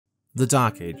The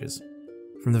Dark Ages.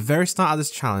 From the very start of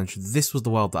this challenge, this was the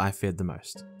world that I feared the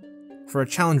most. For a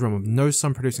challenge run with no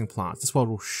sun producing plants, this world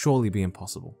will surely be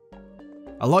impossible.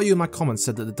 A lot of you in my comments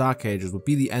said that the Dark Ages would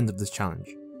be the end of this challenge,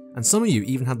 and some of you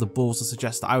even had the balls to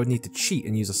suggest that I would need to cheat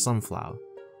and use a sunflower.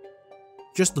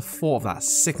 Just the thought of that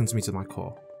sickens me to my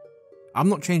core. I'm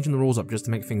not changing the rules up just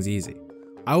to make things easy.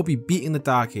 I will be beating the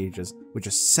Dark Ages with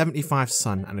just 75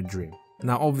 sun and a dream.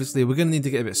 Now obviously we're going to need to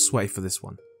get a bit sweaty for this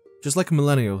one. Just like a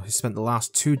millennial who spent the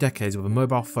last 2 decades with a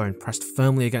mobile phone pressed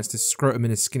firmly against his scrotum in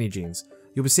his skinny jeans,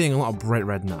 you'll be seeing a lot of bright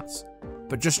red nuts.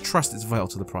 But just trust it's vital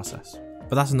to the process.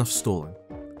 But that's enough stalling.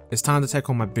 It's time to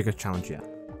take on my biggest challenge yet.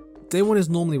 Day 1 is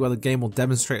normally where the game will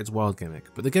demonstrate its world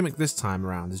gimmick, but the gimmick this time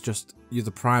around is just you're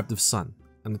deprived of sun,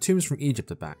 and the tombs from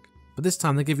Egypt are back, but this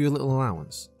time they give you a little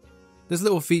allowance. This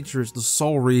little feature is the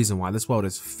sole reason why this world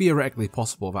is theoretically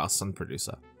possible without a sun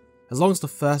producer. As long as the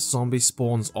first zombie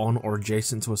spawns on or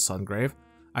adjacent to a sun grave,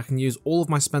 I can use all of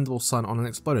my spendable sun on an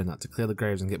exploding nut to clear the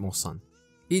graves and get more sun.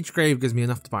 Each grave gives me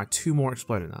enough to buy 2 more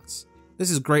exploding nuts.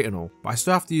 This is great and all, but I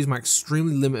still have to use my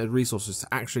extremely limited resources to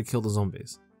actually kill the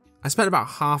zombies. I spent about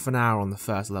half an hour on the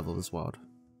first level of this world.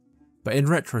 But in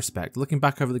retrospect, looking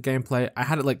back over the gameplay, I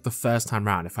had it like the first time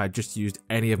round if I had just used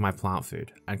any of my plant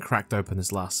food and cracked open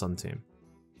this last sun tomb.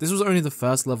 This was only the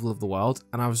first level of the world,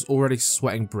 and I was already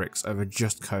sweating bricks over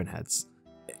just cone heads.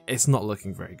 It's not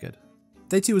looking very good.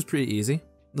 Day 2 was pretty easy.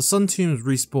 The sun tombs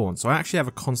respawn, so I actually have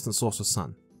a constant source of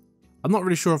sun. I'm not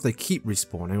really sure if they keep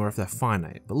respawning or if they're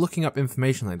finite, but looking up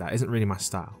information like that isn't really my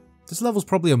style. This level's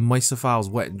probably a Mysophile's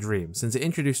wet dream, since it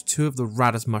introduced 2 of the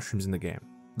raddest mushrooms in the game.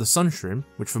 The sun shroom,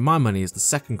 which for my money is the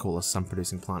second coolest sun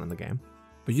producing plant in the game,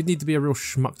 but you'd need to be a real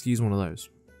schmuck to use one of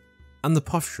those. And the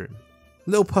puff shroom.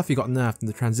 Little Puffy got nerfed in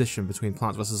the transition between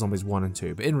Plants vs Zombies 1 and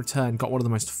 2, but in return got one of the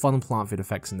most fun plant food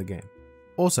effects in the game.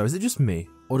 Also, is it just me,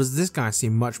 or does this guy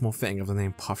seem much more fitting of the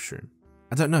name Puff Shroom?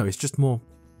 I don't know, it's just more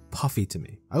puffy to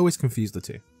me. I always confuse the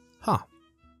two. Huh.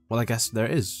 Well, I guess there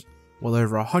it is. Well,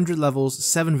 over 100 levels,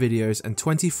 7 videos, and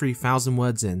 23,000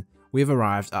 words in, we have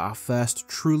arrived at our first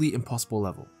truly impossible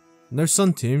level. No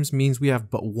sun tombs means we have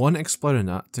but 1 exploder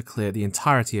nut to clear the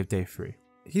entirety of day 3.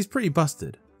 He's pretty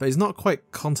busted, but he's not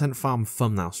quite content farm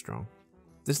thumbnail strong.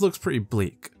 This looks pretty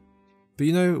bleak. But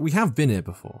you know, we have been here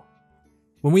before.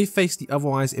 When we faced the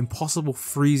otherwise impossible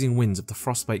freezing winds of the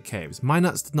Frostbite Caves, my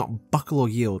nuts did not buckle or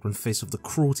yield when faced with the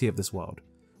cruelty of this world.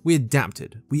 We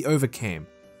adapted, we overcame,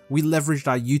 we leveraged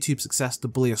our YouTube success to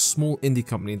bully a small indie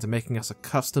company into making us a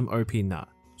custom OP nut.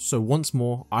 So once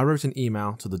more, I wrote an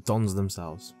email to the Dons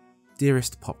themselves.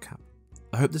 Dearest PopCap,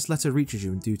 I hope this letter reaches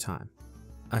you in due time.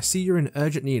 I see you're in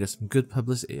urgent need of some good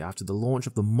publicity after the launch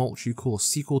of the mulch you call a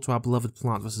sequel to our beloved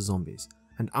Plants vs Zombies,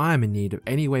 and I am in need of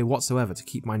any way whatsoever to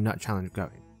keep my nut challenge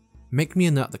going. Make me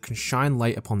a nut that can shine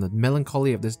light upon the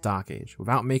melancholy of this dark age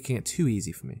without making it too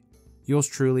easy for me. Yours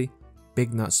truly,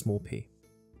 Big Nut Small P.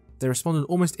 They responded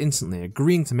almost instantly,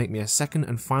 agreeing to make me a second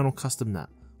and final custom nut,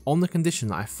 on the condition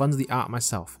that I fund the art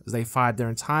myself, as they fired their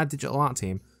entire digital art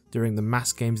team during the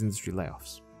mass games industry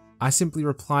layoffs. I simply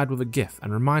replied with a gif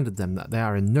and reminded them that they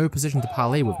are in no position to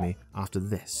parley with me after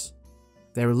this.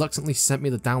 They reluctantly sent me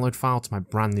the download file to my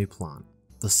brand new plant,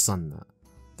 the Sun Nut.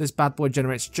 This bad boy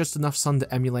generates just enough sun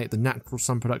to emulate the natural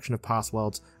sun production of past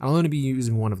worlds, and I'll only be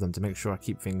using one of them to make sure I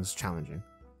keep things challenging.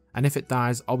 And if it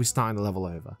dies, I'll be starting the level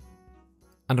over.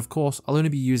 And of course, I'll only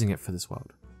be using it for this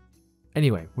world.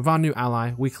 Anyway, with our new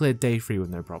ally, we cleared day 3 with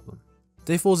no problem.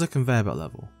 Day 4 is a conveyor belt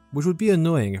level, which would be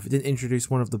annoying if it didn't introduce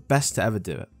one of the best to ever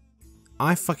do it.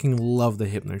 I fucking love the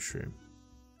Hypno Shroom.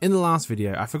 In the last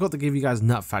video, I forgot to give you guys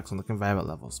nut facts on the conveyor belt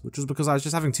levels, which was because I was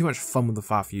just having too much fun with the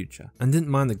far future, and didn't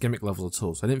mind the gimmick levels at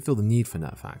all, so I didn't feel the need for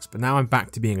nut facts, but now I'm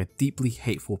back to being a deeply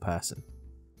hateful person.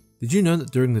 Did you know that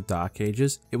during the Dark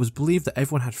Ages, it was believed that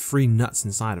everyone had 3 nuts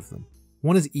inside of them?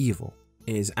 One is evil.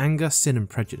 It is anger, sin, and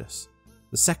prejudice.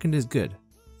 The second is good.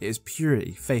 It is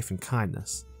purity, faith, and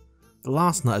kindness. The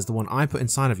last nut is the one I put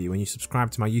inside of you when you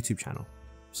subscribe to my YouTube channel.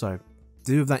 So,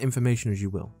 do with that information as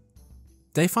you will.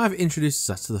 Day 5 introduces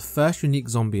us to the first unique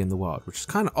zombie in the world, which is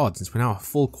kinda odd since we're now a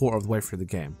full quarter of the way through the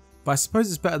game, but I suppose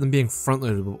it's better than being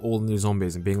front-loaded with all the new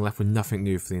zombies and being left with nothing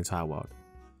new for the entire world.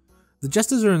 The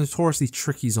Jesters are a notoriously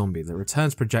tricky zombie that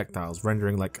returns projectiles,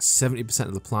 rendering like 70%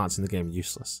 of the plants in the game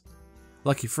useless.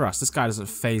 Lucky for us, this guy doesn't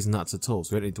phase nuts at all,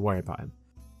 so we don't need to worry about him.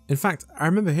 In fact, I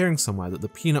remember hearing somewhere that the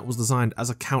peanut was designed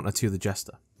as a counter to the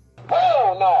Jester.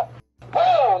 Hell no!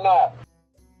 Hell no!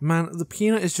 Man, the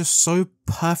peanut is just so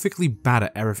perfectly bad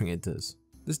at everything it does.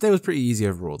 This day was pretty easy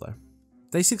overall though.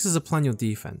 Day 6 is a plan your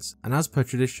defense, and as per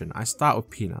tradition, I start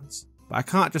with peanuts. But I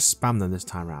can't just spam them this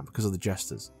time around because of the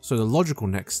Jesters, so the logical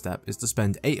next step is to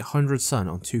spend 800 sun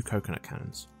on 2 coconut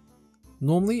cannons.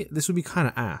 Normally, this would be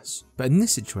kinda ass, but in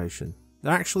this situation,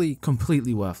 they're actually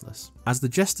completely worthless, as the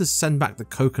jesters send back the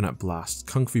coconut blast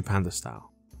Kung Fu Panda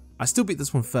style. I still beat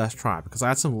this one first try because I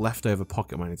had some leftover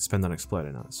pocket money to spend on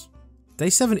exploding nuts. Day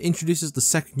 7 introduces the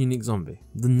second unique zombie,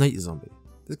 the night zombie.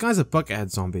 This guy's a buckethead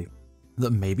zombie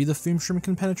that maybe the Foom Shroom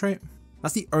can penetrate.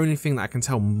 That's the only thing that I can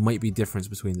tell might be difference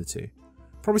between the two.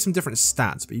 Probably some different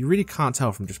stats, but you really can't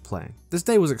tell from just playing. This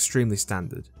day was extremely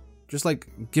standard, just like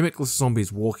gimmickless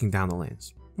zombies walking down the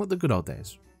lanes, like the good old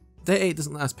days. Day 8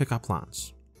 doesn't let us pick our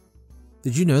plants.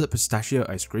 Did you know that pistachio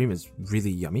ice cream is really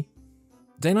yummy?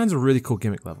 Day 9's a really cool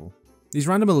gimmick level. These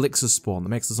random elixirs spawn that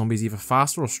makes the zombies either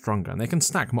faster or stronger, and they can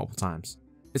stack multiple times.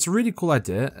 It's a really cool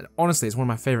idea, and honestly it's one of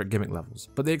my favourite gimmick levels,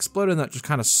 but the exploder nut just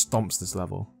kinda stomps this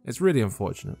level. It's really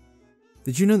unfortunate.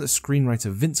 Did you know that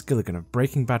screenwriter Vince Gilligan of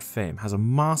Breaking Bad fame has a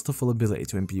masterful ability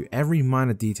to imbue every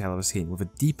minor detail of a scene with a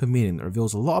deeper meaning that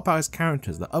reveals a lot about his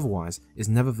characters that otherwise is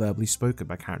never verbally spoken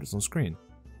by characters on screen?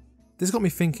 This got me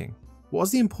thinking, what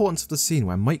is the importance of the scene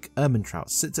where Mike Ehrmantraut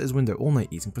sits at his window all night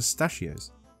eating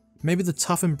pistachios? Maybe the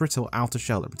tough and brittle outer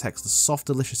shell that protects the soft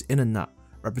delicious inner nut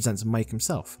represents Mike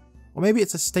himself. Or maybe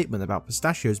it's a statement about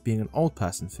pistachios being an old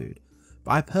person food,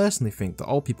 but I personally think that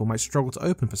old people might struggle to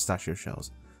open pistachio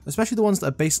shells, especially the ones that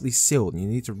are basically sealed and you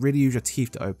need to really use your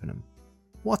teeth to open them.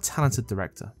 What a talented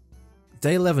director.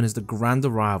 Day 11 is the grand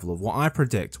arrival of what I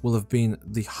predict will have been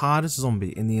the hardest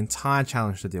zombie in the entire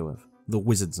challenge to deal with, the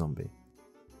wizard zombie.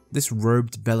 This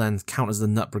robed bellend counters the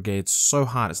nut brigade so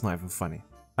hard it's not even funny.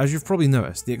 As you've probably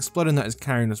noticed, the exploding nut is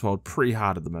carrying this world pretty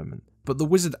hard at the moment, but the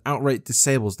wizard outright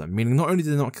disables them, meaning not only do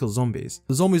they not kill zombies,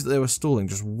 the zombies that they were stalling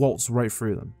just waltz right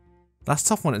through them. That's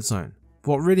tough on its own.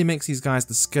 But what really makes these guys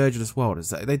the scourge of this world is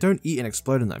that they don't eat an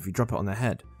exploding nut if you drop it on their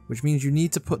head, which means you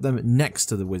need to put them next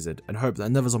to the wizard and hope that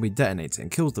another zombie detonates it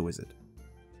and kills the wizard.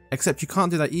 Except you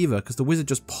can't do that either because the wizard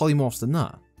just polymorphs the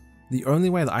nut. The only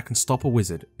way that I can stop a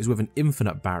wizard is with an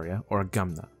infinite barrier or a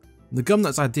gum nut. The gum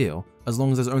nut's ideal as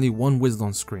long as there's only one wizard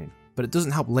on screen, but it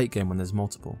doesn't help late game when there's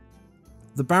multiple.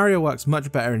 The barrier works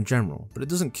much better in general, but it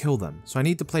doesn't kill them, so I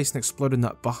need to place an exploding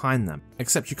nut behind them,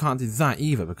 except you can't do that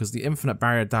either because the infinite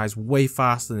barrier dies way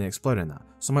faster than the exploding nut,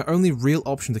 so my only real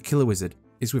option to kill a wizard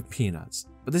is with peanuts.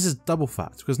 But this is double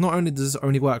fact, because not only does this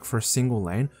only work for a single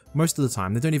lane, most of the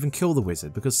time they don't even kill the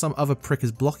wizard because some other prick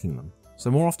is blocking them,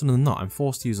 so more often than not I'm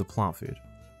forced to use a plant food.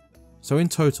 So in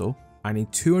total, I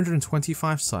need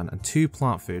 225 sun and 2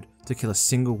 plant food to kill a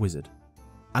single wizard.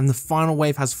 And the final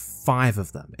wave has 5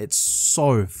 of them. It's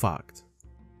so fucked.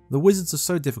 The wizards are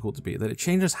so difficult to beat that it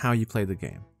changes how you play the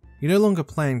game. You're no longer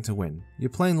playing to win, you're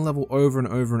playing the level over and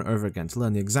over and over again to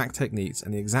learn the exact techniques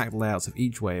and the exact layouts of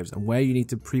each waves and where you need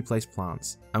to pre-place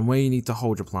plants and where you need to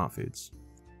hold your plant foods.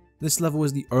 This level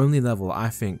is the only level that I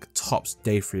think tops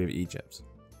Day 3 of Egypt.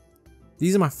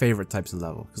 These are my favourite types of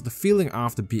level because the feeling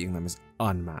after beating them is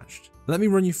unmatched. Let me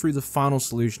run you through the final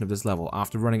solution of this level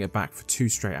after running it back for 2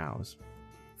 straight hours.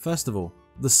 First of all,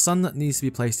 the sun nut needs to be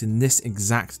placed in this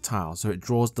exact tile so it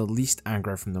draws the least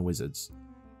aggro from the wizards.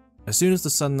 As soon as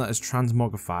the sun nut is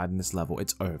transmogrified in this level,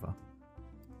 it's over.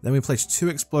 Then we place 2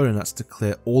 exploding nuts to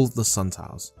clear all of the sun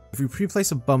tiles. If we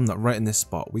pre-place a bum nut right in this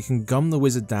spot, we can gum the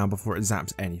wizard down before it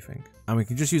zaps anything, and we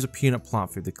can just use a peanut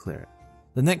plant food to clear it.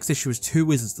 The next issue is 2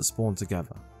 wizards that spawn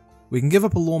together. We can give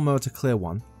up a lawnmower to clear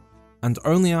one, and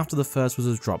only after the first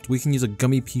wizard is dropped, we can use a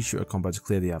gummy pea shooter combo to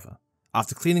clear the other.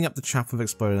 After cleaning up the chaff with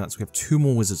exploding nuts, we have 2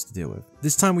 more wizards to deal with.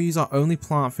 This time we use our only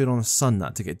plant food on a sun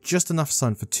nut to get just enough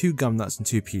sun for 2 gum nuts and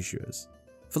 2 pea shooters.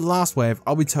 For the last wave,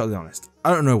 I'll be totally honest,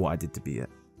 I don't know what I did to beat it.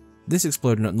 This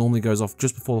exploding nut normally goes off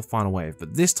just before the final wave,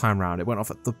 but this time round it went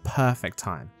off at the perfect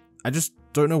time. I just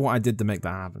don't know what I did to make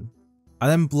that happen. I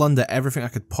then blunder everything I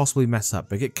could possibly mess up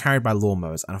but get carried by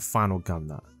lawnmowers and a final gum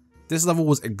nut. This level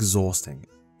was exhausting.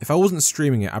 If I wasn't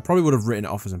streaming it, I probably would have written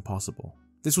it off as impossible.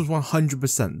 This was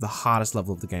 100% the hardest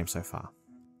level of the game so far.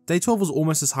 Day 12 was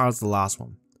almost as hard as the last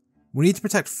one. We need to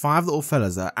protect 5 little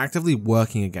fellas that are actively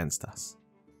working against us.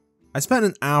 I spent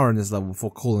an hour in this level before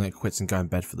calling it quits and going to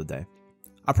bed for the day.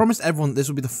 I promised everyone that this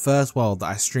would be the first world that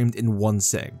I streamed in one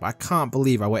sitting, but I can't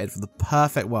believe I waited for the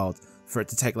perfect world for it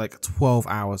to take like 12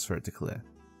 hours for it to clear.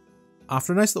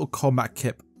 After a nice little combat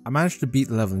kip, I managed to beat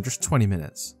the level in just 20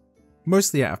 minutes,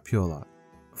 mostly out of pure luck.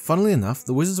 Funnily enough,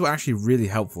 the wizards were actually really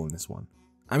helpful in this one.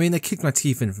 I mean, they kicked my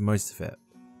teeth in for most of it,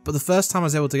 but the first time I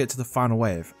was able to get to the final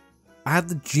wave, I had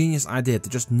the genius idea to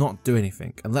just not do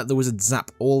anything and let the wizards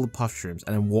zap all the puff shrooms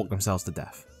and then walk themselves to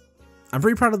death. I'm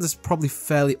pretty proud of this probably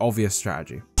fairly obvious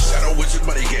strategy. Shadow Wizard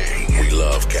Money Gang, we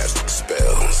love casting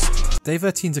spells. Day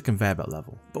 13's a conveyor belt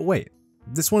level, but wait,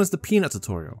 this one is the peanut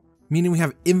tutorial, meaning we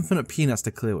have infinite peanuts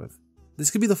to clear with.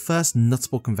 This could be the first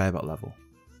nutsable conveyor belt level.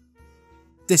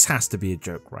 This has to be a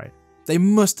joke, right? They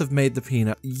must have made the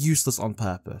peanut useless on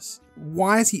purpose.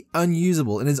 Why is he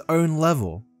unusable in his own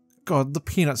level? God, the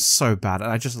peanut's so bad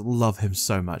and I just love him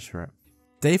so much for it.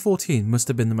 Day 14 must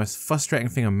have been the most frustrating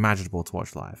thing imaginable to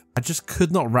watch live. I just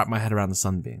could not wrap my head around the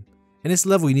sunbeam. In this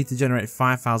level you need to generate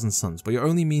 5,000 suns, but your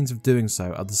only means of doing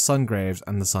so are the sun graves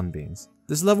and the sunbeams.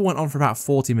 This level went on for about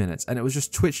 40 minutes and it was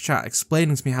just Twitch chat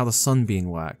explaining to me how the sunbeam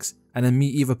works, and then me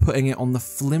either putting it on the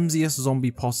flimsiest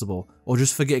zombie possible or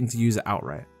just forgetting to use it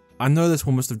outright. I know this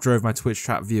one must have drove my Twitch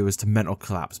chat viewers to mental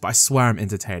collapse, but I swear I'm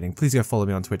entertaining. Please go follow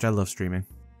me on Twitch, I love streaming.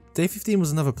 Day 15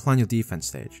 was another plan your defense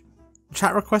stage.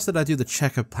 Chat requested I do the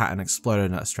checker pattern exploder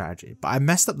nut strategy, but I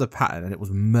messed up the pattern and it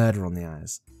was murder on the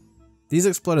eyes. These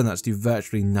exploder nuts do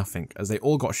virtually nothing as they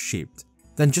all got sheeped.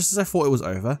 Then just as I thought it was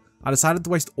over, I decided to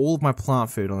waste all of my plant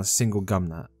food on a single gum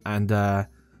nut, and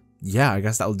yeah, I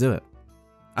guess that'll do it.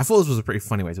 I thought this was a pretty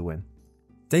funny way to win.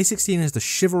 Day 16 is the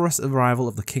chivalrous arrival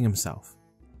of the king himself.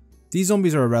 These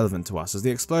zombies are irrelevant to us as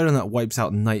the exploder nut wipes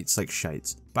out knights like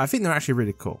shades, but I think they're actually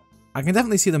really cool. I can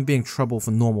definitely see them being trouble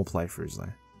for normal playthroughs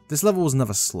though. This level was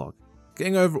another slog.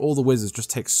 Getting over all the wizards just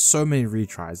takes so many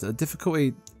retries that the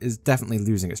difficulty is definitely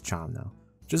losing its charm now.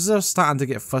 Just as I was starting to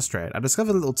get frustrated, I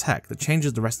discovered a little tech that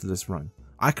changes the rest of this run.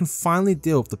 I can finally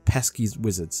deal with the pesky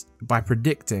wizards by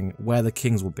predicting where the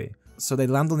kings will be, so they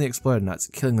land on the exploder nuts,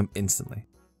 killing them instantly.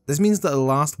 This means that the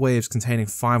last waves containing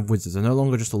 5 wizards are no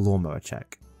longer just a lawnmower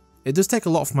check. It does take a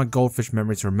lot for my goldfish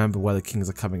memory to remember where the kings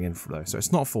are coming in for though, so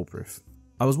it's not foolproof.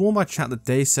 I was warned by chat that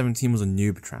day 17 was a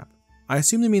noob trap. I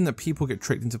assume they mean that people get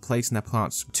tricked into placing their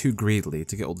plants too greedily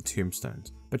to get all the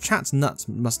tombstones, but chat's nuts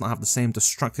must not have the same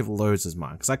destructive loads as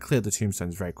mine because I cleared the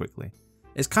tombstones very quickly.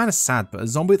 It's kinda sad, but a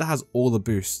zombie that has all the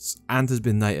boosts and has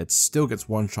been knighted still gets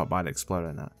one shot by the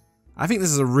exploder nut. I think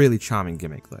this is a really charming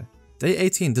gimmick though. Day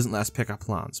 18 doesn't let us pick our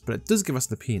plants, but it does give us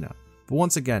the peanut, but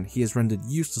once again he is rendered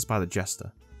useless by the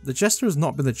jester. The jester has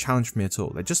not been the challenge for me at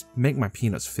all, they just make my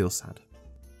peanuts feel sad.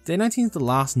 Day 19 is the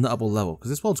last nuttable level because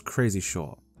this world's crazy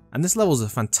short. And this level is a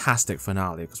fantastic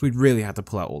finale because we really had to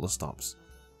pull out all the stops.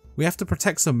 We have to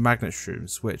protect some magnet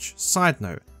shrooms, which, side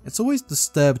note, it's always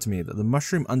disturbed me that the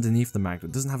mushroom underneath the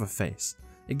magnet doesn't have a face.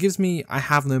 It gives me I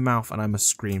have no mouth and I must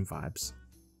scream vibes.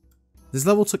 This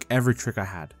level took every trick I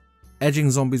had. Edging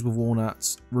zombies with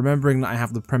walnuts, remembering that I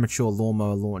have the premature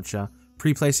lawnmower launcher,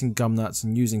 pre-placing gum nuts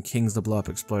and using kings to blow up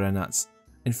exploder nuts.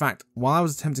 In fact, while I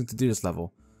was attempting to do this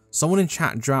level, someone in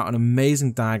chat drew out an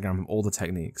amazing diagram of all the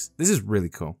techniques. This is really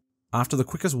cool. After the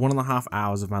quickest 1.5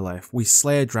 hours of my life, we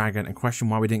slay a dragon and question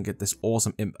why we didn't get this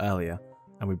awesome imp earlier,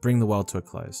 and we bring the world to a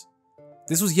close.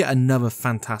 This was yet another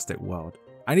fantastic world.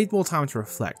 I need more time to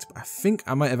reflect, but I think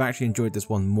I might have actually enjoyed this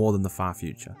one more than the far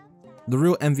future. The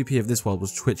real MVP of this world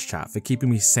was Twitch chat for keeping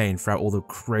me sane throughout all the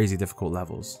crazy difficult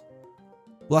levels.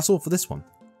 Well, that's all for this one.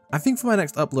 I think for my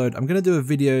next upload, I'm going to do a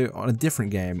video on a different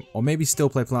game, or maybe still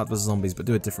play Plants vs Zombies but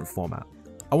do a different format.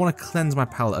 I want to cleanse my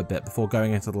palate a bit before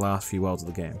going into the last few worlds of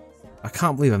the game. I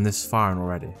can't believe I'm this far in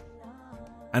already.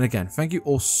 And again, thank you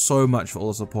all so much for all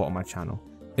the support on my channel.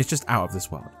 It's just out of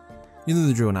this world. You know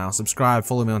the drill now, subscribe,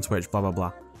 follow me on Twitch, blah blah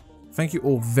blah. Thank you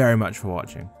all very much for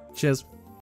watching. Cheers.